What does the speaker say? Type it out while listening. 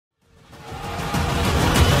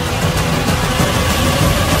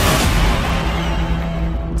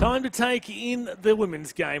take in the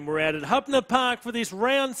women's game. We're out at Hubner Park for this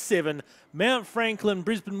round 7 Mount Franklin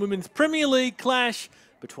Brisbane Women's Premier League clash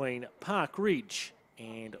between Park Ridge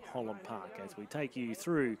and Holland Park as we take you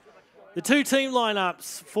through the two team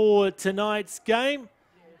lineups for tonight's game.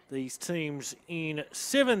 These teams in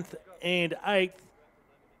 7th and 8th.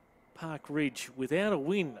 Park Ridge without a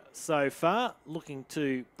win so far, looking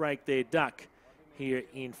to break their duck here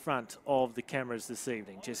in front of the cameras this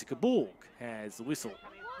evening. Jessica Borg has the whistle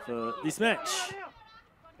for this match.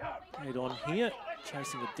 Played on here,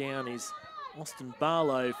 chasing it down is Austin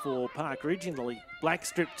Barlow for Park Ridge in the black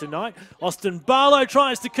strip tonight. Austin Barlow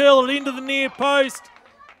tries to curl it into the near post.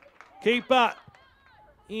 Keeper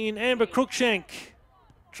in Amber Cruikshank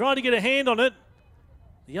tried to get a hand on it.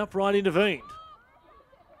 The upright intervened.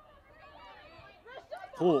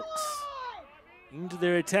 Hawks into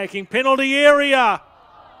their attacking penalty area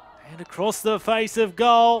and across the face of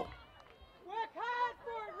goal.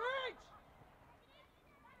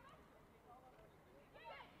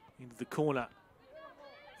 Into the corner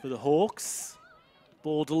for the Hawks.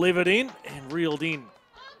 Ball delivered in and reeled in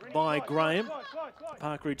by Graham,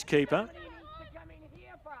 Park Ridge keeper.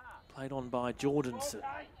 Played on by Jordanson.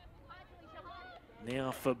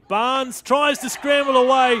 Now for Barnes, tries to scramble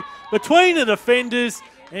away between the defenders,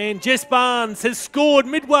 and Jess Barnes has scored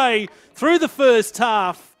midway through the first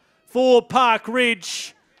half for Park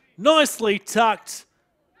Ridge. Nicely tucked,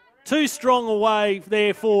 too strong away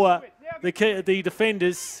there for the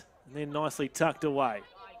defenders, and then nicely tucked away.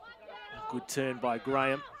 A good turn by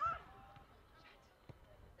Graham.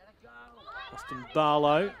 Austin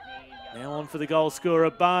Barlow. Now on for the goal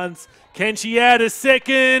scorer, Barnes. Can she add a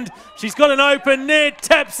second? She's got an open net,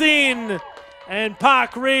 taps in. And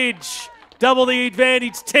Park Ridge double the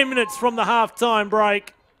advantage 10 minutes from the half-time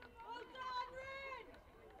break.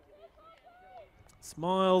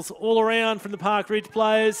 Smiles all around from the Park Ridge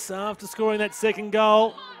players after scoring that second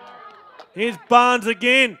goal. Here's Barnes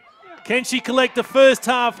again. Can she collect the first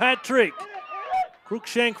half hat-trick?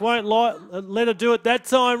 Cruikshank won't let her do it that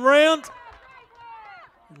time round.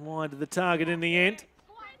 Wide to the target in the end.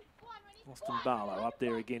 Austin Barlow up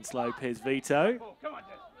there against Lopez Vito.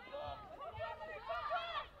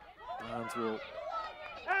 Barnes will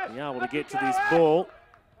be able to get to this ball.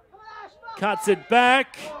 Cuts it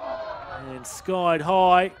back and skied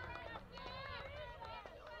high.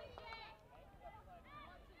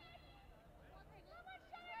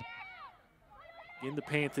 Again, the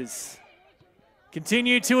Panthers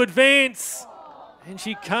continue to advance, and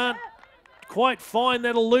she can't quite find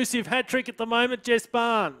that elusive hat-trick at the moment, Jess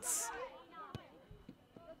Barnes.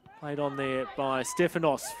 Played on there by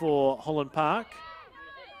Stephanos for Holland Park.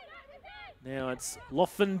 Now it's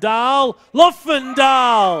Loffendahl.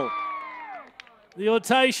 Loffendahl! The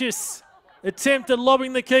audacious attempt at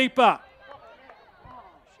lobbing the keeper.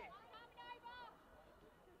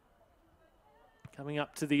 Coming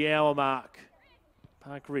up to the hour mark.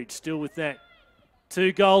 Park Ridge still with that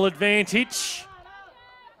 2-goal advantage.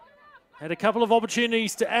 Had a couple of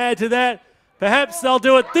opportunities to add to that. Perhaps they'll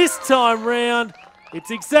do it this time round.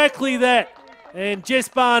 It's exactly that. And Jess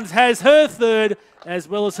Barnes has her third, as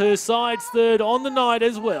well as her side's third on the night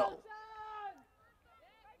as well.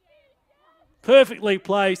 Perfectly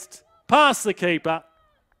placed, past the keeper.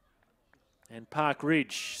 And Park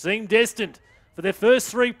Ridge seem destined for their first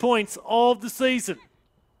 3 points of the season.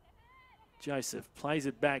 Joseph plays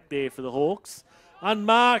it back there for the Hawks.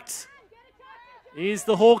 Unmarked is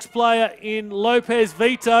the Hawks player in Lopez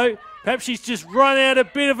Vito. Perhaps she's just run out a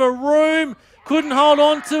bit of a room. Couldn't hold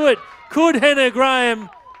on to it. Could Hannah Graham.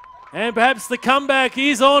 And perhaps the comeback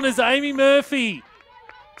is on as Amy Murphy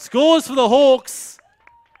scores for the Hawks.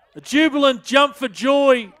 A jubilant jump for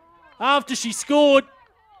joy after she scored.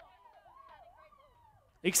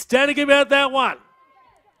 Ecstatic about that one.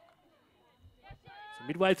 So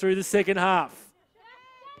midway through the second half.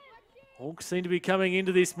 Hawks seem to be coming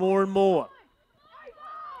into this more and more.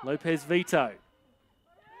 Lopez Vito.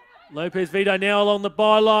 Lopez Vito now along the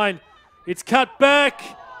byline. It's cut back.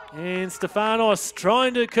 And Stefanos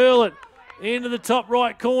trying to curl it into the top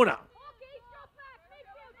right corner.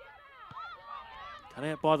 Cut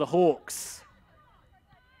out by the Hawks.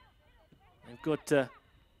 They've got a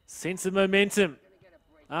sense of momentum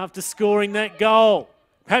after scoring that goal.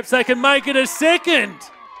 Perhaps they can make it a second.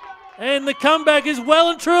 And the comeback is well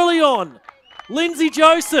and truly on. Lindsay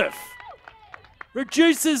Joseph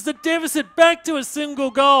reduces the deficit back to a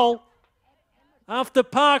single goal after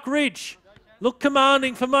Park Ridge looked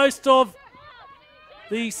commanding for most of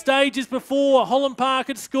the stages before Holland Park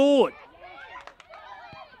had scored.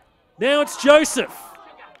 Now it's Joseph.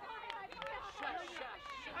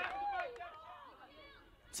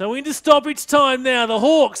 So into stoppage time now. The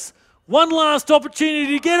Hawks One last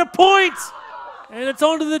opportunity to get a point. And it's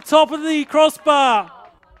onto the top of the crossbar.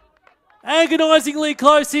 Agonisingly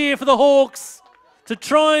close here for the Hawks to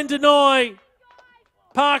try and deny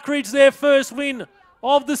Park Ridge their first win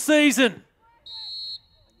of the season.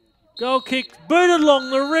 Goal kick booted along.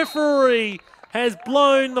 The referee has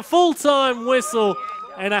blown the full-time whistle,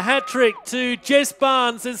 and a hat-trick to Jess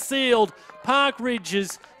Barnes has sealed Park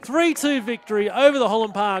Ridge's 3-2 victory over the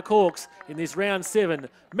Holland Park Hawks in this round 7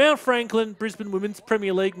 Mount Franklin Brisbane Women's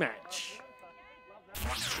Premier League match.